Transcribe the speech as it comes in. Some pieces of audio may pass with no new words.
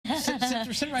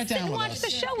sit right down sit and with watch us. the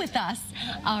show with us.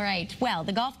 All right. Well,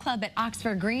 the golf club at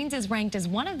Oxford Greens is ranked as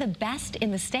one of the best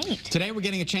in the state. Today, we're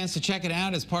getting a chance to check it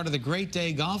out as part of the Great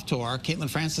Day Golf Tour. Caitlin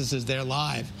Francis is there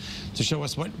live to show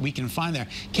us what we can find there.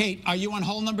 Kate, are you on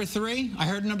hole number 3? I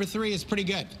heard number 3 is pretty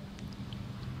good.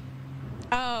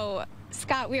 Oh,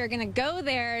 Scott, we are going to go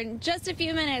there in just a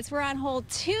few minutes. We're on hole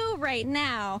 2 right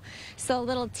now. So a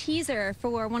little teaser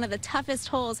for one of the toughest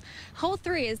holes. Hole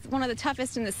 3 is one of the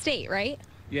toughest in the state, right?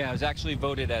 Yeah, it was actually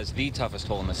voted as the toughest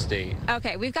hole in the state.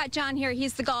 Okay, we've got John here.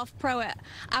 He's the golf pro at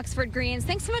Oxford Greens.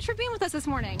 Thanks so much for being with us this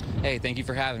morning. Hey, thank you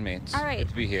for having me. It's all right. Good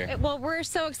to be here. Well, we're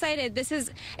so excited.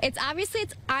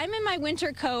 I'm in my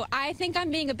winter coat. I think I'm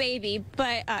being a baby,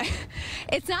 but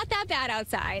it's not that bad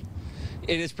outside.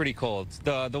 It is pretty cold.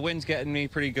 The wind's getting me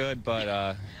pretty good,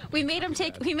 but we made him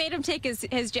take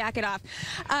his jacket off.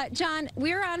 John,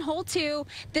 we're on hole 2.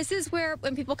 This is where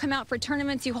when people come out for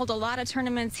tournaments, you hold a lot of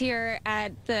tournaments here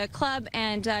at the club,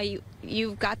 and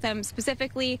you've got them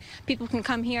specifically. People can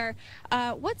come here.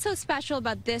 What's so special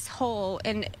about this hole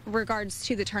in regards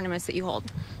to the tournaments that you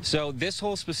hold? So this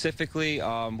hole specifically,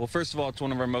 well, first of all, it's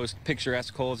one of our most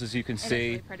picturesque holes, as you can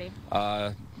see. It is really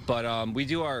pretty. But we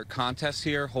do our contest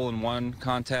here, hole-in-one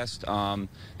contest.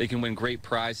 They can win great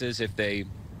prizes if they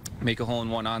make a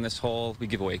hole-in-one on this hole. We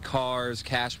give away cars,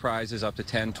 cash prizes up to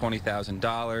 $10,000,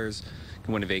 $20,000.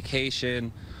 Can win a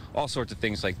vacation, all sorts of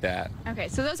things like that. Okay,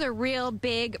 so those are real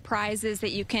big prizes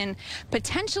that you can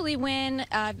potentially win.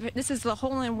 This is the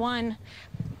hole-in-one.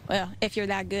 Well, if you're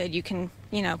that good, you can,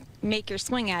 make your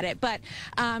swing at it. But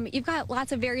you've got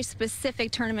lots of very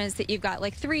specific tournaments that you've got,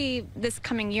 like 3 this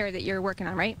coming year that you're working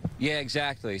on, right? Yeah,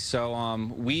 exactly. So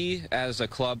we, as a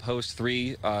club, host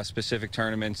 3 specific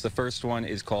tournaments. The first one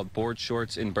is called Board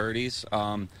Shorts and Birdies.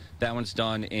 That one's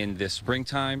done in the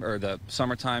springtime, or the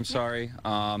summertime, sorry.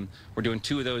 We're doing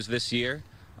 2 of those this year.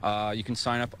 You can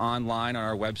sign up online on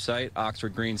our website,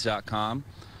 oxfordgreens.com.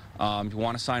 If you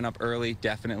want to sign up early,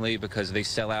 definitely, because they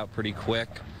sell out pretty quick.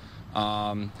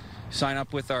 Sign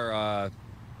up with our,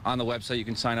 on the website, you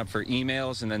can sign up for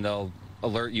emails, and then they'll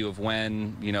alert you of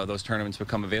when, those tournaments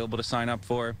become available to sign up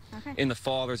for. Okay. In the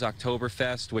fall, there's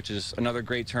Oktoberfest, which is another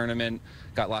great tournament.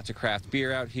 Got lots of craft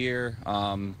beer out here,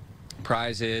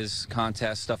 prizes,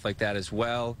 contests, stuff like that as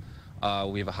well.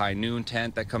 We have a high noon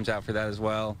tent that comes out for that as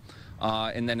well.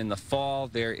 And then in the fall,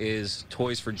 there is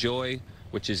Toys for Joy,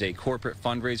 which is a corporate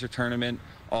fundraiser tournament.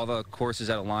 All the courses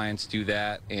at Alliance do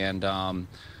that, and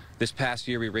this past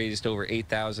year we raised over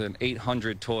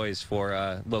 800 toys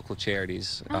for local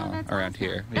charities around awesome.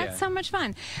 here. That's so much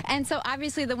fun. And so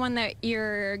obviously the one that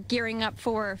you're gearing up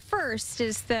for first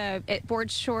is the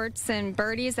Board Shorts and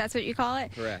Birdies, that's what you call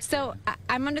it? Correct. So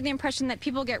I'm under the impression that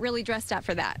people get really dressed up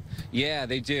for that. Yeah,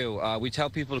 they do. We tell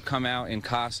people to come out in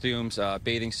costumes,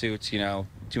 bathing suits, to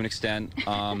an extent.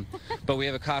 But we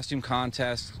have a costume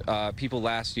contest. People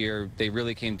last year, they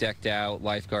really came decked out,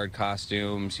 lifeguard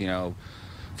costumes,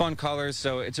 fun colors,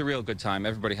 so it's a real good time.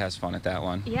 Everybody has fun at that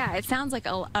one. Yeah, it sounds like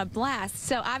a blast.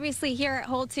 So obviously here at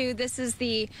hole 2, this is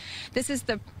the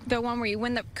one where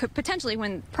you could potentially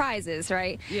win prizes,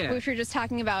 right? Yeah. Which we were just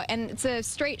talking about, and it's a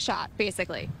straight shot,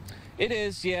 basically. It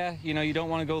is, yeah. You don't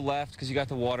want to go left because you got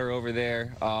the water over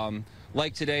there.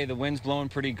 Like today, the wind's blowing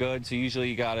pretty good, so usually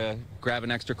you got to grab an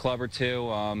extra club or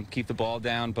 2, keep the ball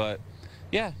down, but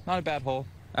yeah, not a bad hole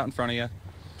out in front of you.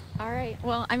 All right.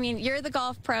 Well, I mean, you're the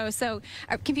golf pro, so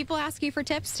can people ask you for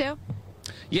tips too?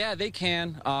 Yeah, they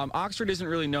can. Oxford isn't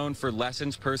really known for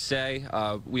lessons per se.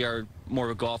 We are more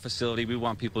of a golf facility. We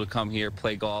want people to come here,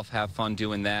 play golf, have fun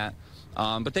doing that.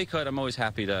 But they could. I'm always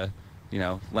happy to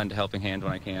lend a helping hand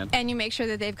when I can. And you make sure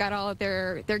that they've got all of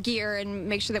their gear, and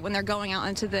make sure that when they're going out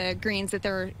into the greens that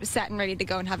they're set and ready to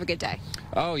go and have a good day.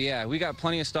 Oh yeah, we got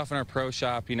plenty of stuff in our pro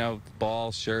shop,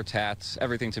 balls, shirts, hats,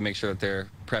 everything to make sure that they're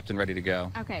prepped and ready to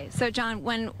go. Okay, so John,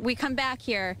 when we come back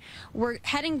here, we're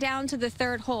heading down to the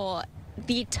 3rd hole,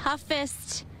 the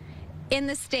toughest in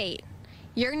the state.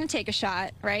 You're going to take a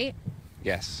shot, right?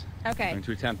 Yes. Okay. I'm going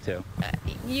to attempt to.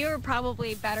 You're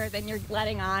probably better than you're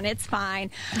letting on. It's fine.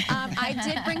 I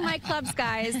did bring my clubs,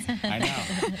 guys. I know.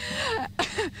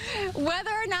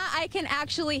 Whether or not I can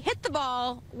actually hit the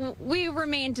ball, we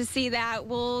remain to see that.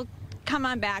 We'll come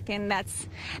on back, and that's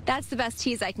the best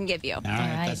tease I can give you. All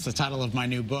right. That's the title of my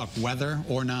new book, Whether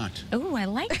or Not. Oh, I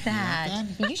like that.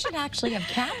 You should actually have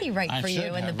Kathy write for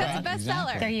you in the book. That's a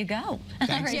bestseller. There you go.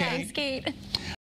 Thanks, All right, Kate. thanks, Kate.